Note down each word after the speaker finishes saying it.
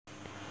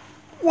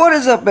What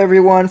is up,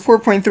 everyone?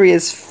 4.3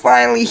 is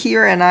finally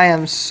here, and I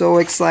am so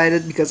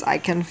excited because I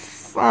can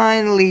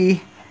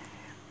finally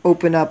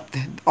open up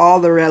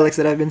all the relics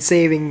that I've been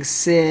saving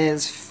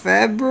since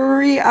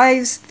February,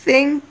 I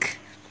think.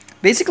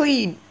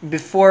 Basically,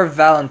 before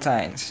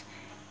Valentine's.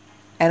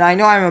 And I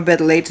know I'm a bit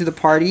late to the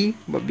party,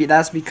 but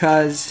that's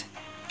because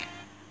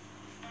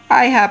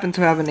I happen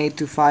to have an 8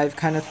 to 5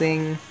 kind of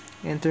thing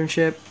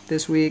internship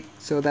this week,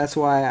 so that's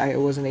why I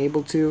wasn't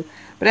able to.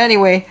 But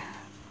anyway,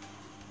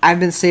 I've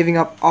been saving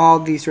up all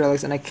these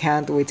relics and I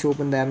can't wait to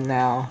open them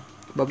now.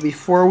 But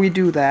before we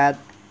do that,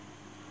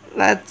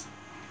 I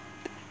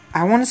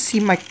want to see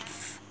my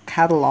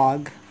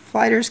catalog.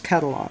 Fighters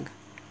catalog.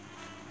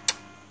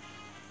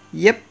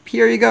 Yep,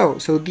 here you go.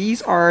 So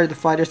these are the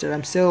fighters that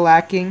I'm still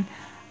lacking.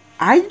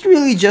 I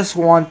really just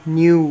want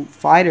new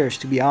fighters,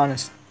 to be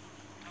honest.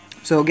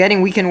 So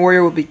getting Weekend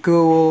Warrior would be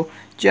cool.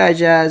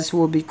 Jazz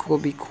will be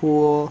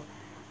cool.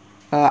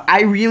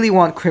 I really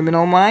want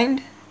Criminal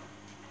Mind.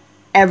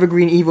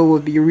 Evergreen Evil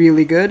would be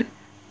really good.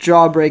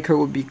 Jawbreaker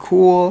would be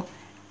cool.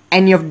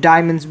 Any of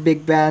Diamond's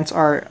big bands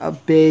are a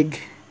big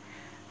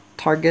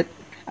target.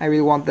 I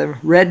really want them.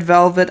 Red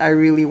Velvet, I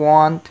really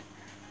want.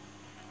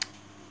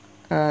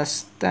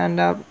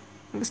 Stand Up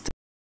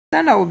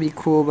would be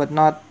cool, but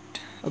not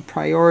a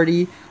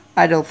priority.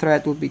 Idle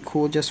Threat would be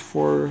cool just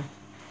for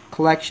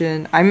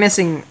collection. I'm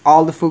missing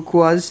all the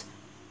Fukuas,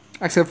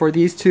 except for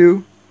these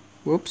two.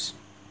 Whoops.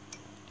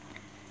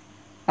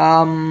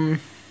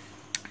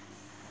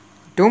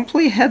 Don't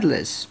play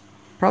headless.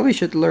 Probably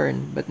should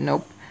learn, but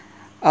nope.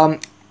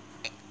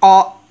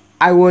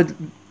 I would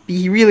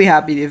be really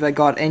happy if I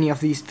got any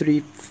of these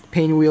three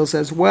pain wheels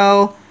as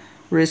well.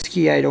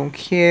 Risky, I don't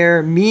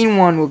care. Mean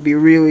One would be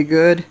really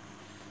good.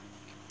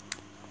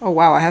 Oh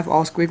wow, I have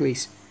all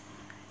squigglies.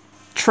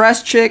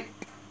 Trust Chick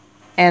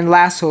and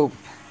Last Hope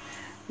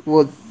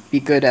would be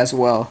good as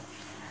well.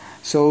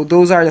 So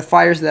those are the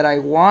fighters that I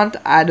want.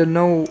 I don't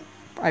know.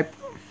 I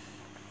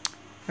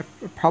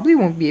probably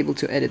won't be able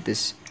to edit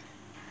this.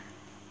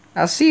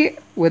 I'll see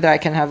whether I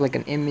can have like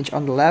an image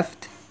on the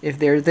left. If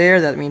they're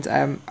there, that means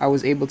I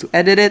was able to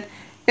edit it.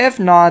 If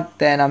not,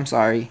 then I'm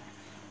sorry.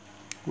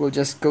 We'll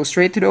just go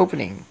straight to the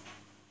opening.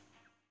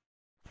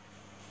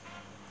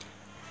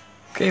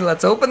 Okay,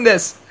 let's open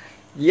this.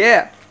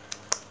 Yeah.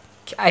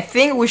 I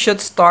think we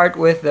should start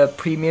with the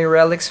Premier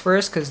Relics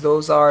first, because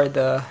those are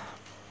the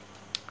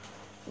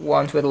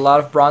ones with a lot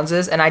of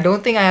bronzes. And I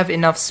don't think I have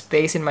enough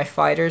space in my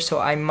fighters, so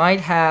I might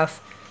have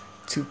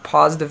to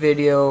pause the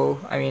video,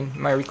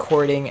 my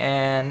recording,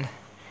 and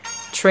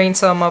train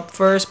some up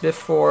first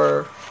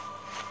before...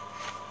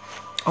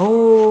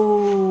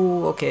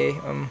 Oh, okay.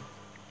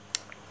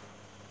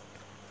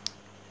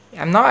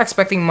 I'm not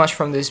expecting much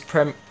from this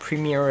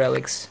Premier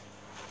Relics.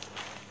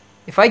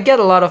 If I get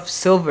a lot of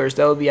silvers,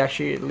 that will be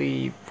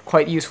actually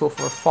quite useful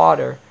for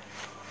fodder.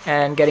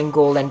 And getting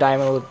gold and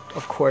diamond would,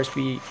 of course,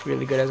 be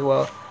really good as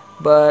well.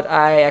 But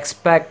I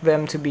expect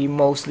them to be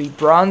mostly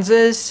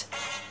bronzes.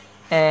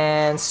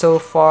 And so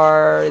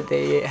far,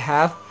 they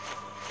have...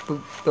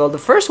 Well, the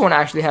first one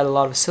actually had a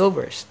lot of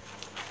silvers.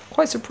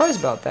 Quite surprised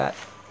about that.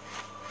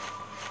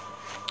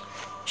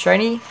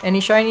 Shiny? Any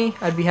shiny?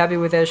 I'd be happy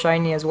with a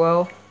shiny as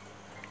well.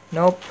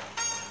 Nope.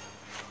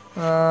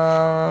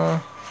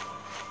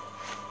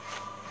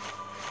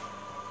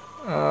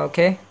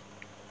 Okay.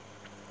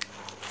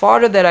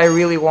 Fodder that I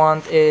really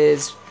want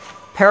is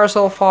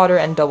Parasol Fodder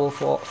and Double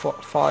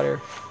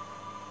Fodder.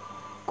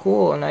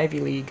 Cool, an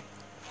Ivy League.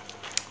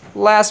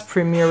 Last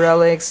Premier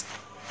Relics,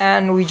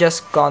 and we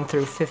just gone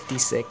through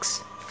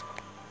 56.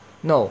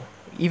 No,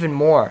 even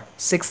more.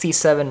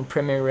 67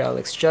 Premier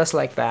Relics, just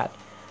like that.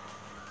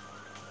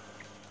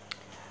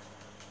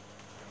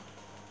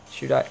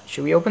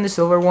 Should we open the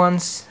silver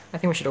ones? I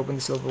think we should open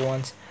the silver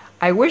ones.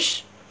 I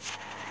wish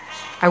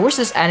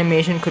this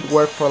animation could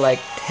work for like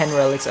 10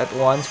 relics at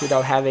once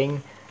without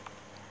having...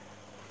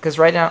 Because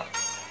right now...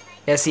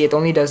 Yeah, see, it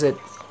only does it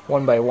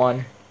one by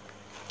one.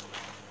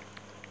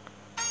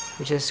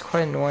 Which is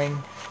quite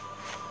annoying.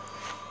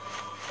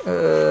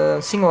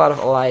 Seeing a lot of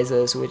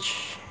Elizas,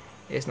 which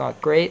is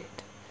not great.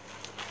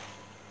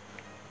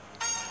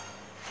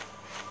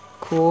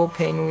 Cool,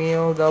 pain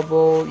wheel,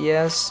 double,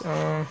 yes.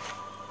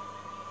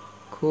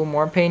 Cool,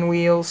 more pain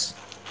wheels.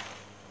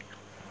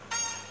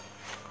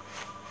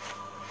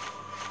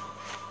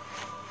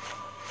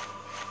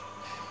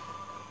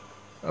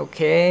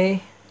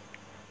 Okay.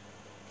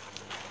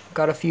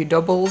 Got a few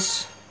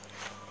doubles.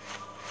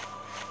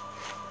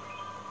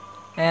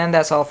 And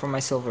that's all for my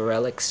silver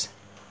relics.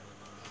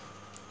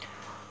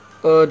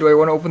 Do I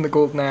want to open the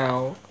gold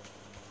now?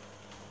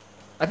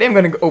 I think I'm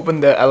gonna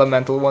open the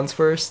elemental ones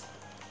first.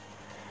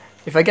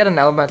 If I get an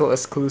elemental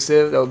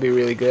exclusive, that would be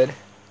really good.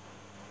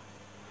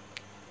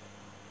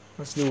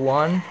 Let's do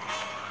one.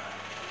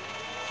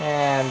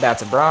 And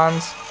that's a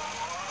bronze.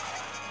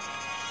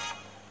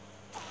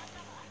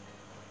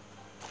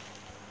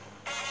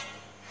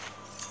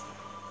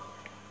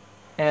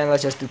 And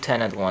let's just do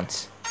 10 at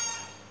once.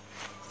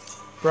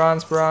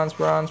 Bronze, bronze,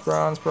 bronze,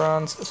 bronze,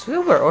 bronze.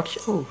 Silver, okay.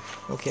 Ooh,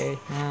 okay.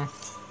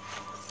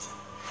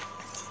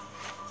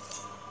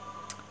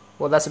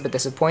 Well, that's a bit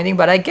disappointing,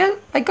 but I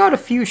got a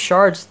few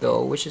shards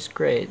though, which is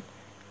great.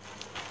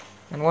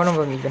 And one of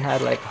them even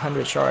had like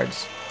 100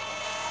 shards.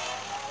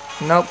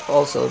 Nope,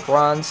 also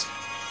bronze.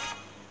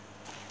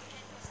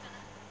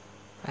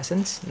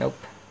 Essence? Nope.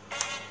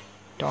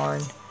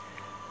 Darn.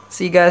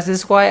 See guys, this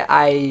is why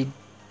I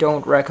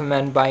don't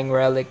recommend buying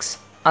relics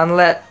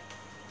unless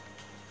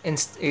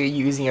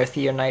using your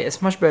Theonite.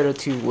 It's much better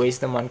to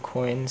waste them on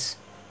coins,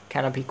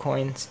 canopy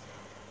coins.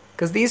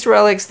 Because these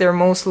relics, they're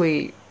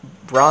mostly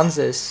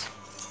bronzes.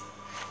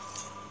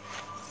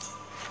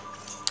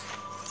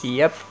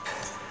 Yep.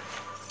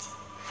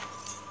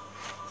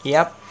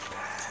 Yep.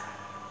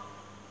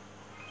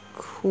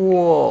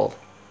 Cool.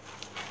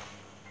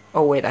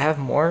 Oh wait, I have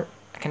more?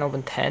 I can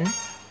open 10?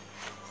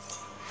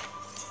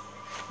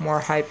 More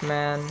hype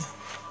man.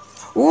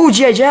 Ooh,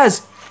 GI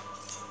Jazz!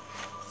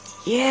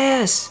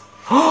 Yes!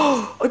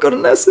 Oh, I got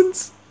an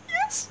essence!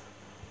 Yes!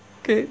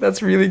 Okay,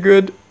 that's really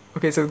good.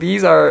 Okay, so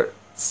these are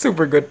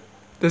super good.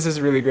 This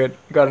is really good.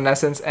 I got an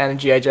essence and a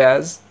GI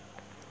Jazz.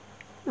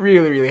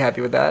 Really, really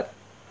happy with that.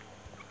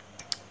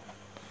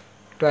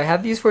 Do I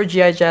have these for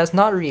GI Jazz?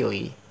 Not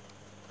really.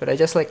 But I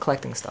just like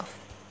collecting stuff.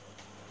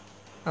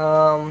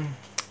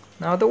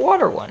 Now the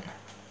water one.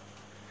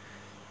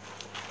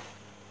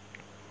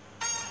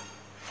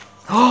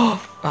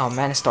 Oh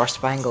man, it's Star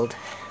Spangled.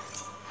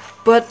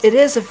 But it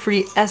is a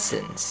free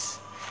essence.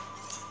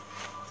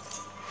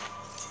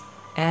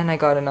 And I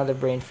got another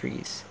brain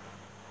freeze.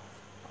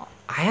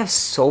 I have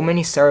so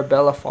many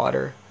Cerebella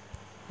fodder.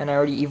 And I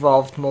already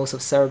evolved most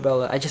of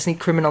Cerebella. I just need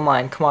Criminal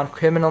Mind. Come on,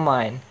 Criminal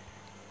Mind.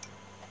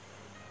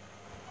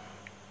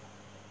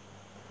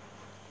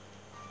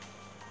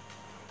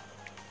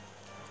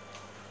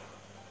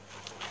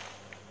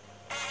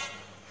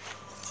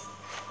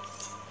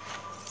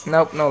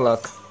 Nope, no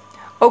luck.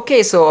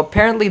 Okay, so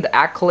apparently the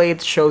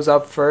accolade shows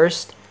up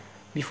first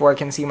before I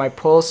can see my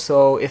pulse.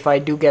 So if I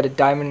do get a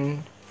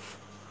diamond...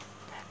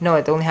 No,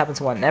 it only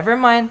happens once. Never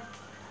mind.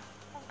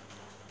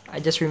 I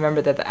just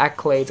remembered that the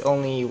accolades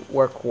only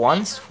work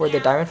once for the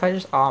diamond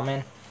fighters. Aw,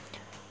 man.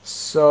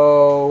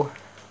 So...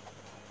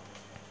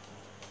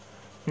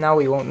 now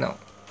we won't know.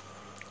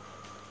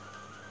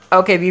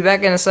 Okay, be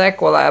back in a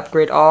sec while I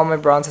upgrade all my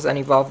bronzes and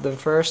evolve them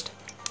first.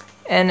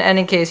 And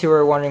in case you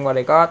were wondering what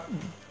I got...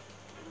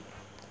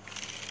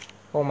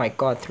 oh my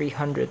god,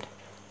 300.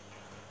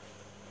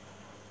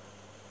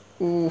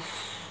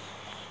 Oof.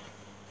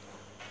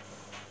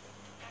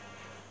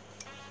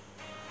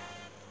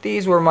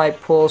 These were my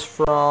pulls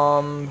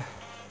from...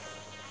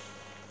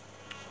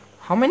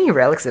 how many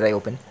relics did I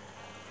open?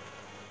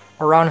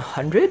 Around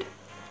 100?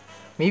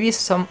 Maybe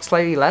some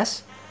slightly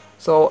less.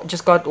 So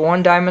just got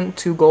 1 diamond,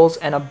 2 golds,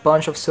 and a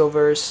bunch of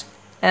silvers,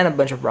 and a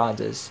bunch of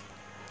bronzes.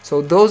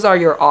 So those are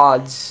your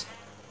odds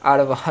out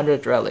of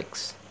 100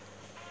 relics.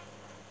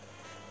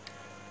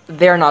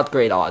 They're not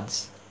great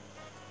odds.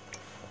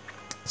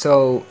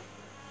 So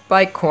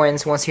buy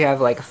coins once you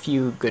have like a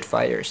few good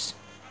fighters.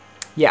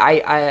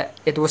 Yeah,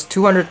 it was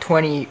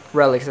 220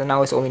 relics and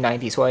now it's only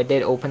 90, so I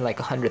did open like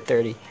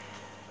 130.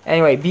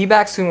 Anyway, be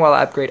back soon while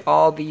I upgrade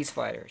all these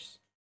fighters.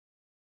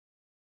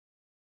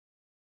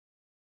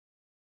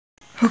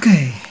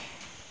 Okay.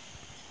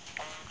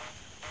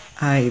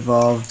 I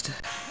evolved.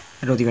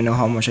 I don't even know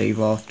how much I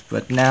evolved,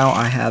 but now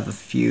I have a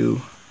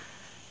few.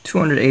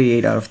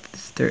 288 out of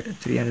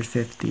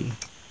 350.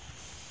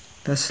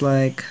 That's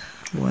like,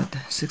 what,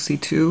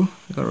 62?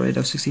 I got rid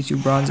of 62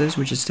 bronzes,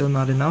 which is still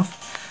not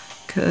enough.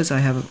 Because I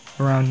have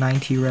around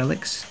 90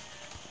 relics.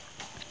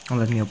 Oh,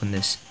 let me open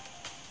this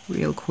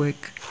real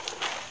quick.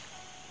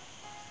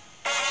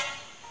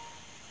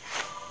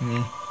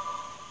 Yeah.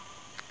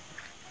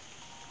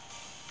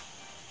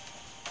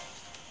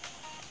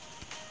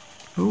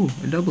 Oh,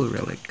 a double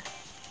relic.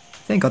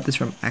 I think I got this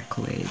from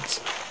accolades.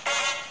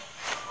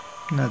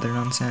 Another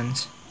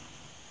nonsense.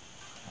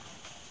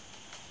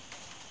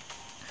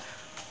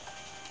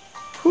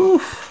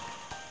 Whew.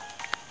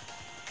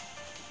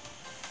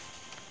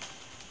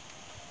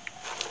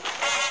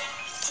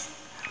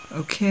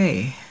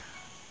 Okay.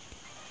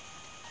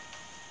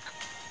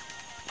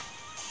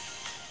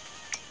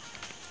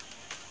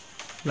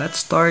 Let's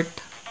start.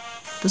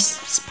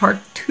 This is part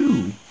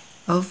 2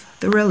 of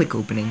the relic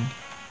opening.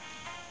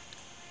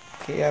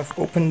 Okay, I've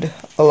opened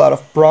a lot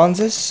of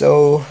bronzes,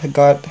 so I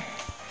got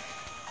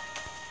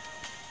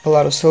a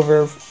lot of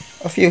silver,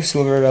 a few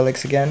silver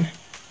relics again.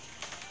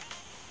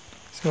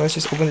 So let's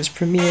just open this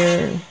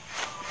premiere.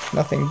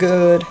 Nothing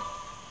good.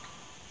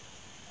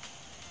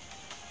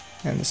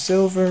 And the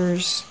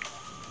silvers.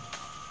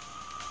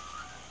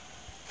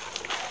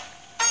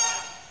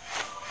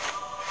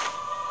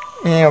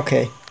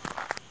 Okay.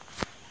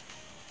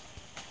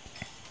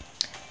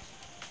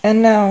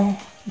 And now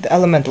the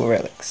elemental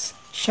relics.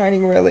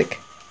 Shining relic.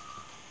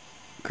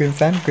 Grim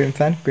fan, grim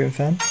fan, grim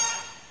fan.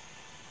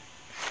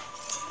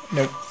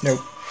 Nope,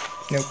 nope,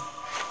 nope.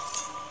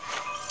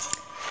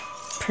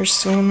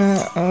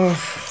 Persona, I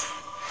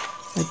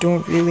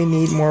don't really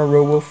need more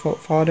robo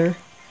fodder.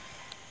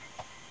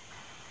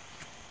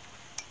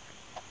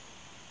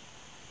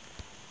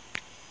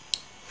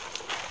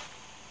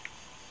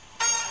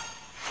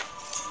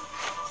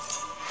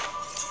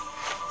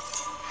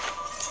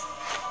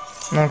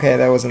 Okay,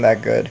 that wasn't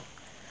that good.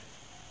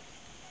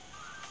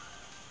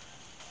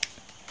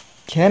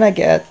 Can I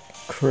get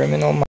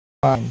Criminal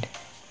Mind?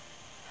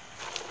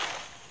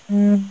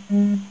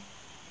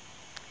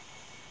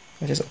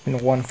 Let's just open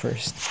one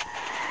first.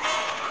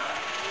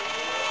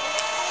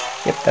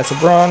 Yep, that's a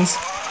bronze.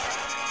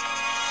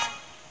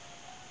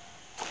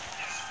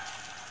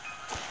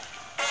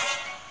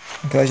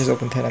 Okay, let's just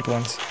open 10 at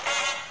once.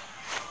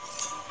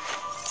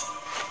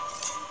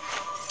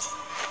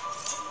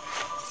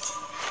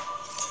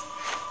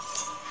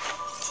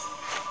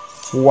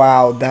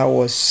 Wow, that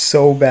was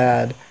so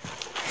bad.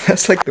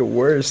 That's like the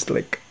worst.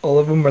 Like, all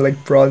of them are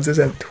like bronzes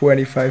and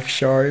 25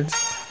 shards.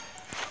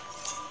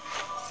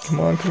 Come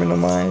on, Criminal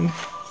Mind.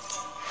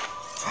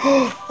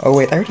 Oh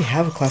wait, I already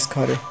have a class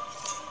cutter.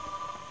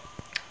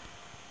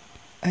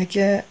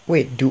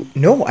 Wait,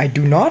 no, I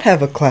do not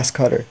have a class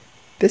cutter.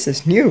 This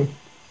is new.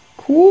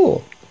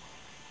 Cool.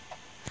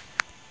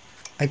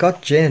 I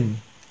got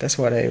Jin. That's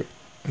what I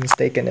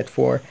mistaken it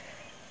for.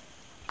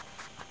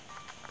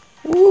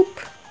 Whoop.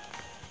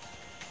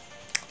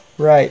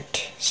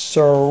 Right,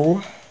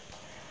 so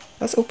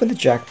let's open the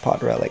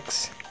Jackpot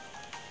relics.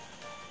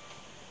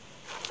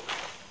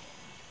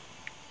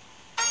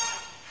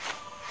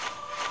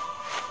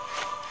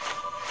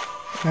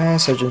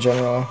 Surgeon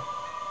General.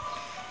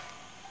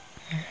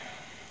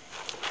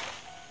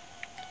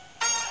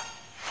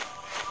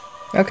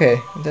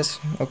 Okay, that's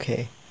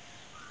okay.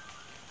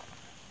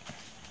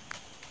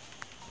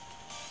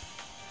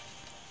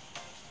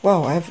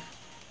 Wow,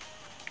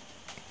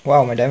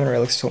 wow, my diamond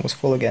relics is almost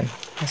full again.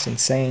 That's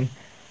insane.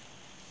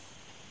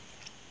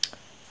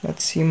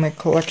 Let's see my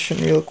collection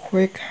real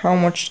quick. How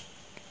much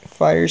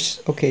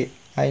fighters? Okay,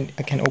 I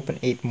can open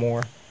 8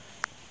 more.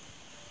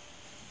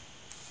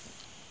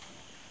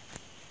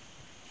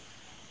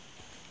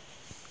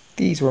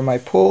 These were my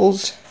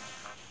pulls.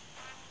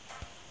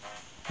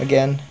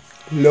 Again,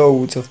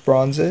 loads of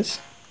bronzes.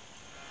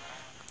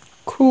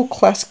 Cool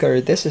class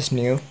card, this is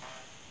new.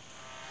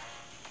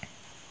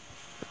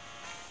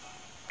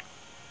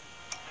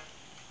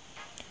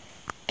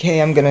 Okay,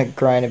 I'm gonna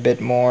grind a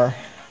bit more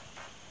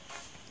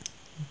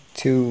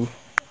to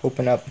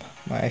open up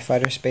my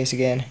fighter space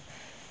again.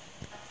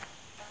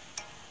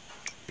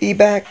 Be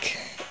back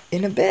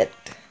in a bit.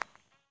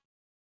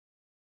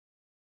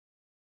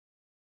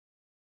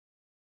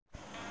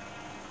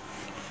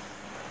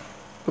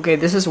 Okay,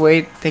 this is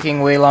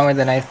taking way longer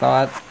than I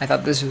thought. I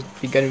thought this was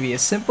gonna be a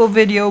simple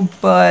video,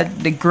 but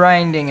the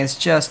grinding is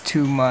just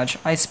too much.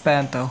 I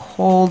spent a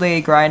whole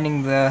day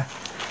grinding the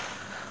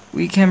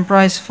weekend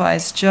prize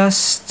fights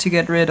just to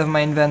get rid of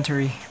my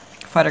inventory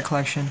fighter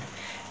collection.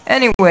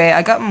 Anyway,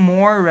 I got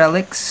more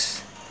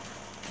relics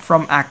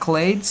from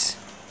accolades,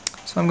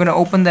 so I'm gonna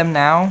open them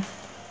now.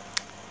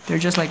 They're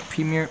just like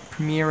premier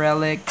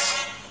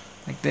relics,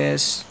 like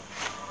this.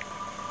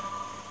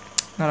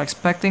 Not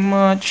expecting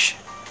much.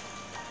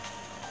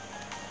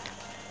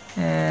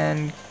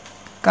 And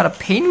got a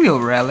Painwheel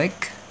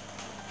relic.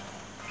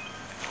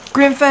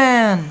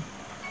 Grimfan!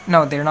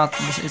 No, they're not.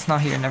 It's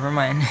not here. Never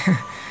mind.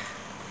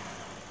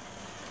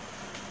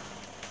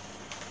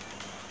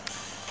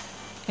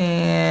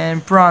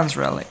 And bronze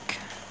relic.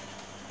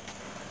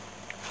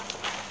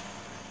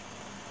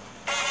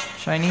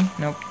 Shiny?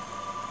 Nope.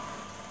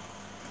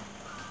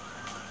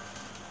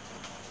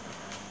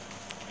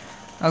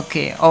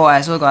 Okay. Oh, I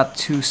also got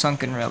 2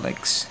 sunken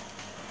relics.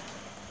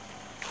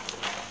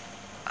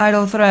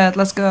 Idle threat,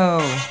 let's go!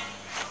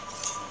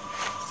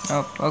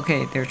 Oh,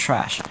 okay, they're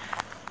trash.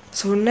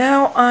 So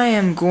now I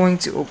am going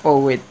to... Oh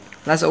wait,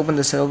 let's open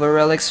the silver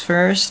relics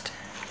first.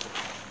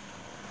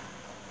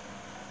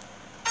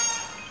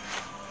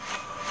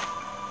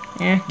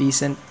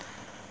 Decent.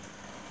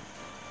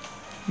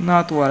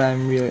 Not what I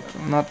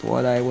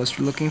was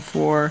looking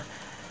for.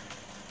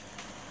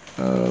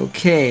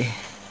 Okay,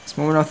 it's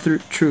moment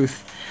of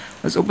truth.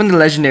 Let's open the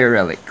legendary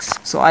relics.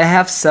 So I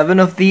have 7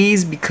 of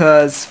these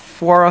because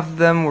 4 of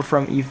them were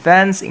from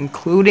events,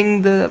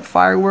 including the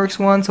fireworks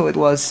one. So it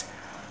was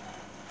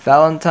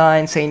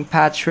Valentine, St.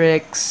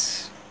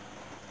 Patrick's,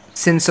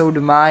 Cinco de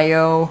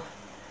Mayo,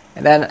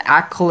 and then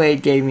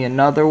Accolade gave me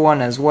another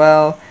one as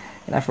well.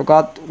 And I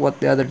forgot what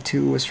the other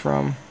 2 was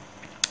from.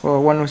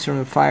 Well, one was from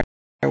the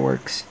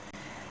fireworks.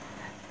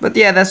 But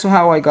yeah, that's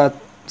how I got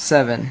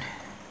 7.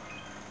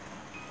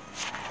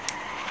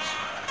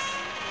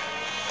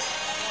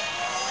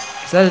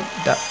 Is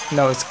that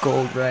no, it's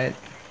gold, right?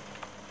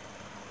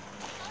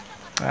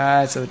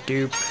 Ah, it's a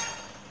dupe.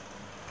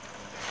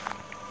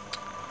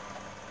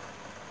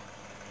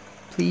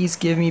 Please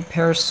give me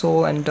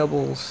parasol and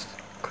doubles.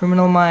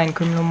 Criminal Mind,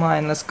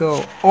 let's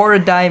go. Or a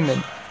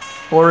diamond.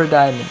 Or a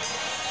diamond.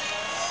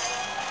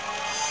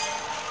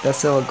 That's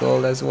still a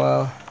gold as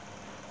well.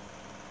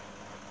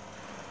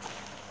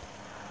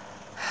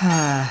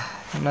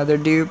 Another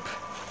dupe.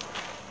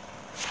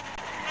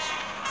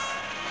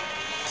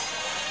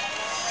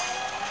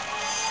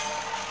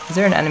 Is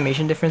there an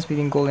animation difference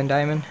between gold and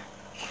diamond?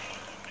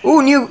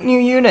 Ooh, new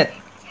unit.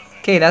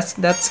 Okay,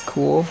 that's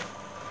cool.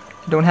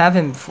 I don't have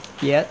him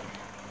yet.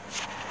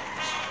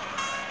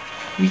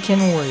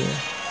 Weekend Warrior.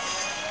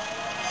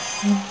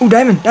 Ooh,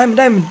 diamond, diamond,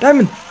 diamond,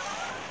 diamond!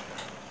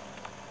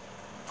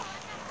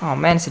 Oh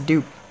man, it's a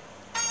dupe.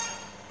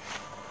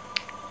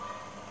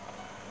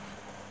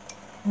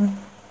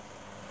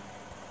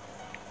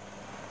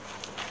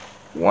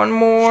 One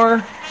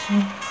more.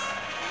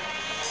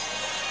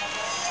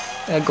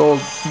 A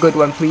gold, good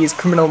one, please.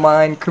 Criminal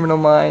mine, criminal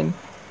mine.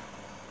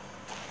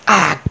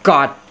 Ah,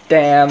 god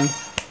damn.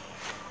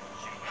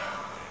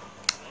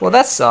 Well,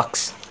 that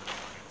sucks.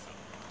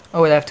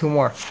 Oh, wait, I have two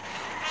more.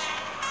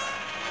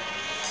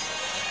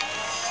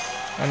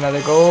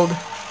 Another gold.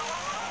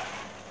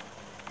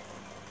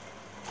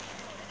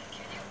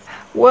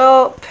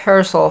 Well,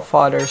 parasol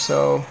fodder,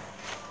 so...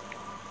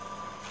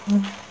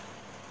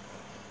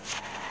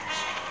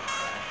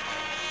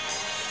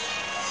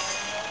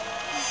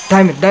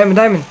 Diamond, diamond,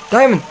 diamond,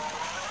 diamond!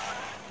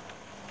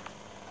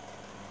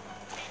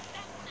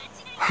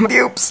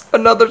 Oops,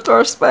 another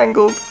star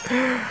spangled.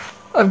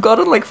 I've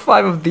gotten like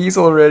 5 of these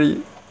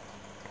already.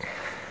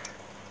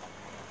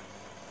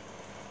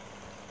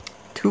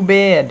 Too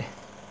bad.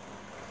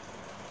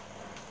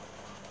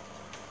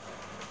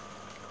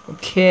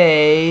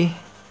 Okay,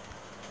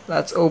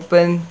 let's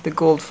open the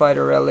gold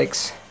fighter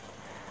relics.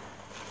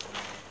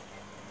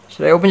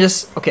 Should I open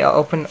just... Okay, I'll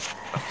open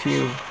a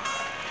few.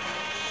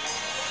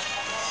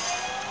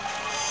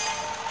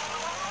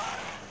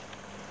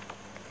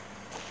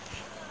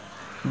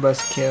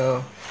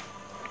 Buzzkill.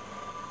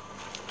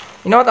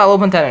 You know what? I'll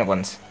open 10 at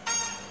once.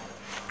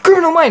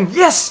 Criminal mine!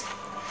 Yes!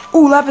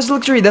 Ooh, lapis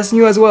luxury. That's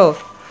new as well.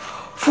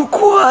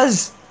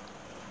 Fukuas!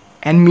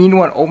 And mean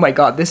one. Oh my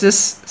god, this is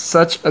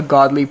such a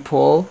godly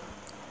pull.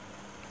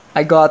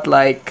 I got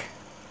like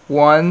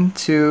 1,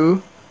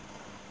 2,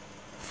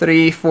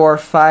 3, 4,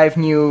 5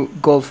 new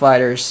gold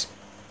fighters.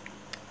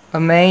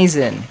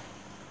 Amazing.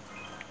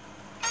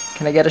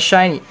 Can I get a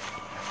shiny?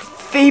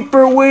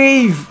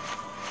 Vaporwave!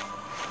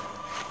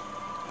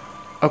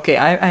 Okay,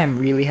 I am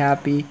really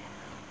happy.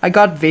 I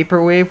got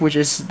Vaporwave, which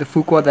is the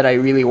Fukua that I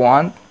really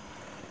want.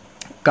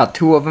 Got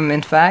 2 of them,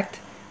 in fact.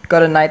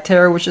 Got a Night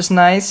Terror, which is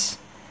nice.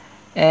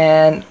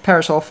 And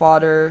Parasol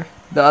Fodder.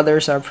 The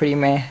others are pretty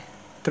meh.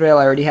 Thrill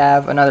I already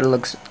have. Another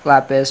looks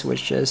Lapis,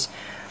 which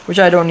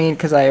I don't need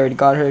because I already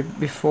got her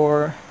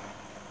before.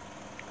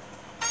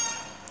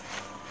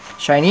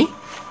 Shiny?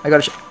 I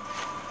got a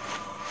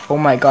oh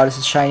my god, this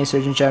is Shiny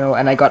Surgeon General,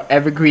 and I got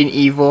Evergreen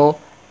Evil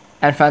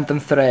and Phantom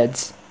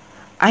Threads.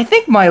 I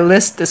think my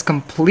list is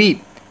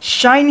complete.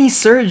 Shiny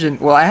Surgeon.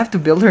 Well, I have to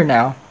build her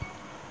now.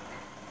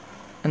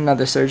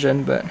 Another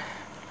Surgeon, but...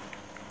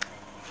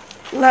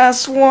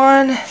 Last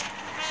one.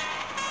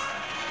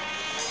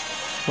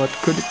 What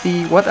could it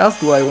be? What else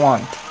do I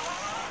want?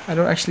 I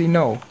don't actually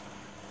know.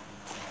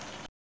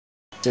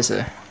 Just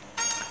a...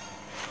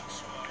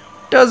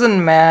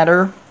 Doesn't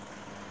matter.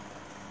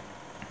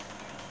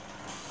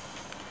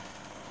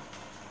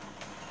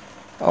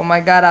 Oh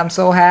my god, I'm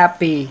so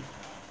happy.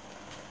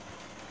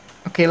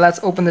 Okay, let's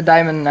open the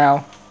diamond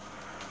now.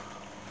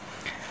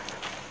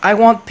 I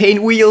want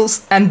paint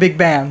wheels and big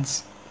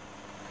bands.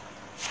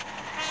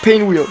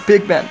 Paint wheel,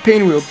 big band,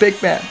 paint wheel, big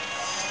band.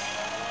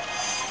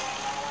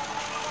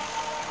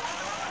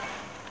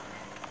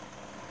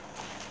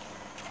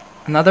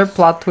 Another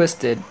plot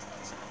twisted.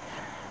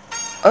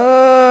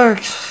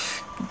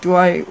 Do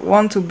I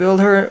want to build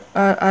her?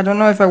 I don't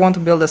know if I want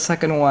to build a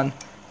second one.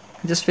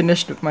 I just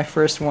finished my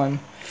first one.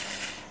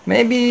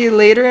 Maybe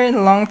later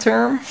in long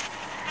term.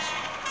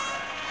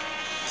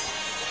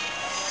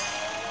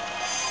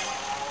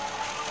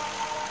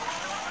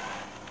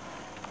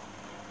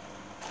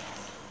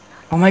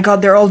 Oh my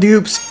god, they're all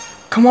dupes.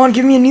 Come on,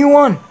 give me a new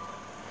one.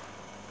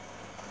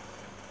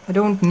 I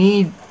don't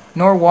need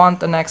nor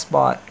want an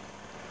X-Bot.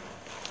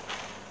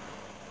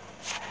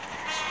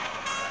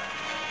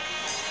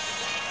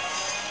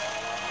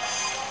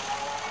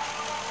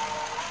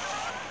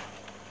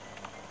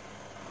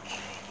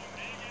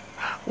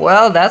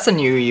 Well, that's a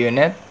new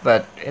unit,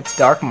 but it's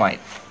Dark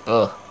Might.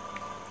 Ugh.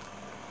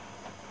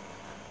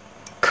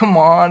 Come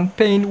on,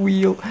 Paint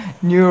Wheel.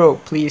 Neuro,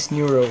 please,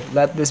 Neuro.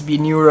 Let this be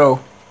Neuro.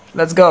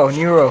 Let's go,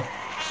 Neuro.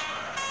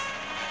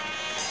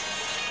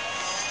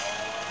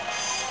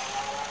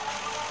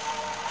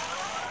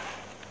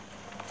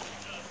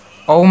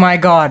 Oh my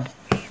god.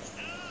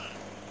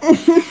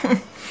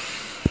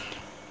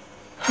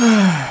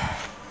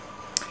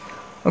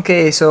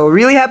 Okay, so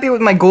really happy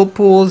with my gold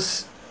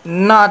pools.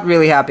 Not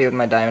really happy with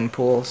my diamond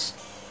pools.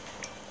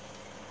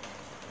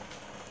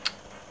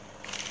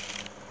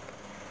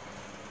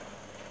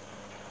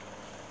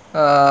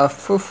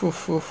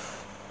 Foof.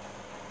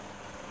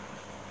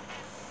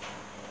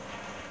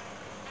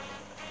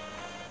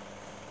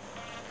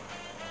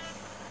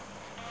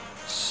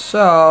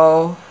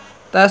 So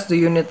that's the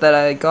unit that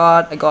I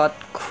got. I got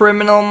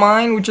Criminal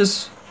Mine, which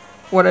is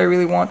what I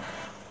really want.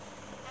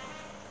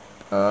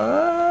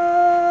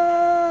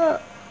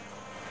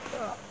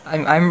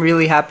 I'm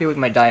really happy with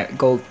my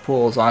gold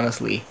pools,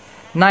 honestly.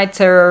 Night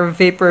Terror,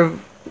 Vapor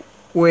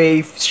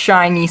Wave,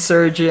 Shiny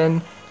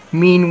Surgeon,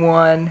 Mean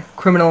One,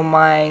 Criminal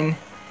Mine.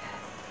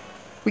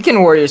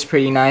 Weekend Warrior is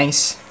pretty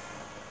nice.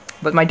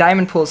 But my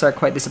diamond pulls are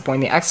quite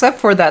disappointing, except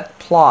for that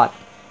plot.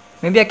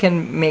 Maybe I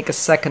can make a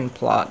second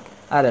plot.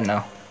 I don't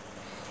know.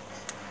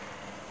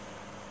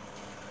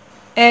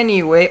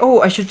 Anyway,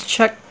 oh, I should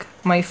check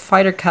my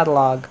fighter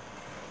catalog.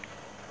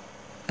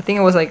 I think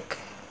it was like...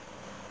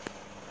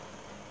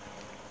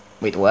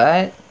 Wait,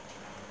 what?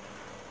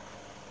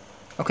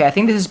 Okay, I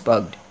think this is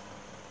bugged.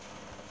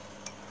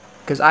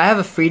 Because I have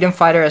a freedom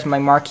fighter as my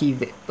marquee,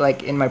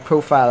 like, in my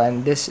profile,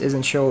 and this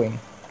isn't showing.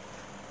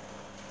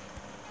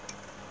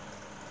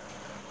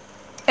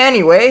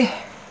 Anyway,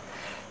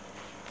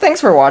 thanks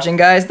for watching,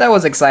 guys. That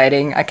was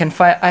exciting.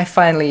 I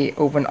finally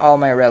opened all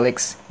my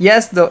relics.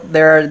 Yes,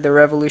 there are the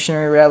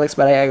revolutionary relics,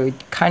 but I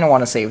kind of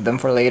want to save them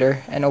for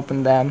later and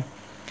open them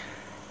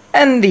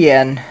in the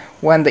end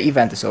when the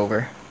event is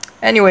over.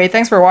 Anyway,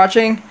 thanks for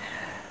watching.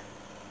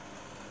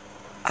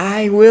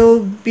 I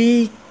will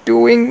be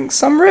doing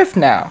some Rift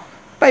now.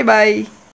 Bye bye.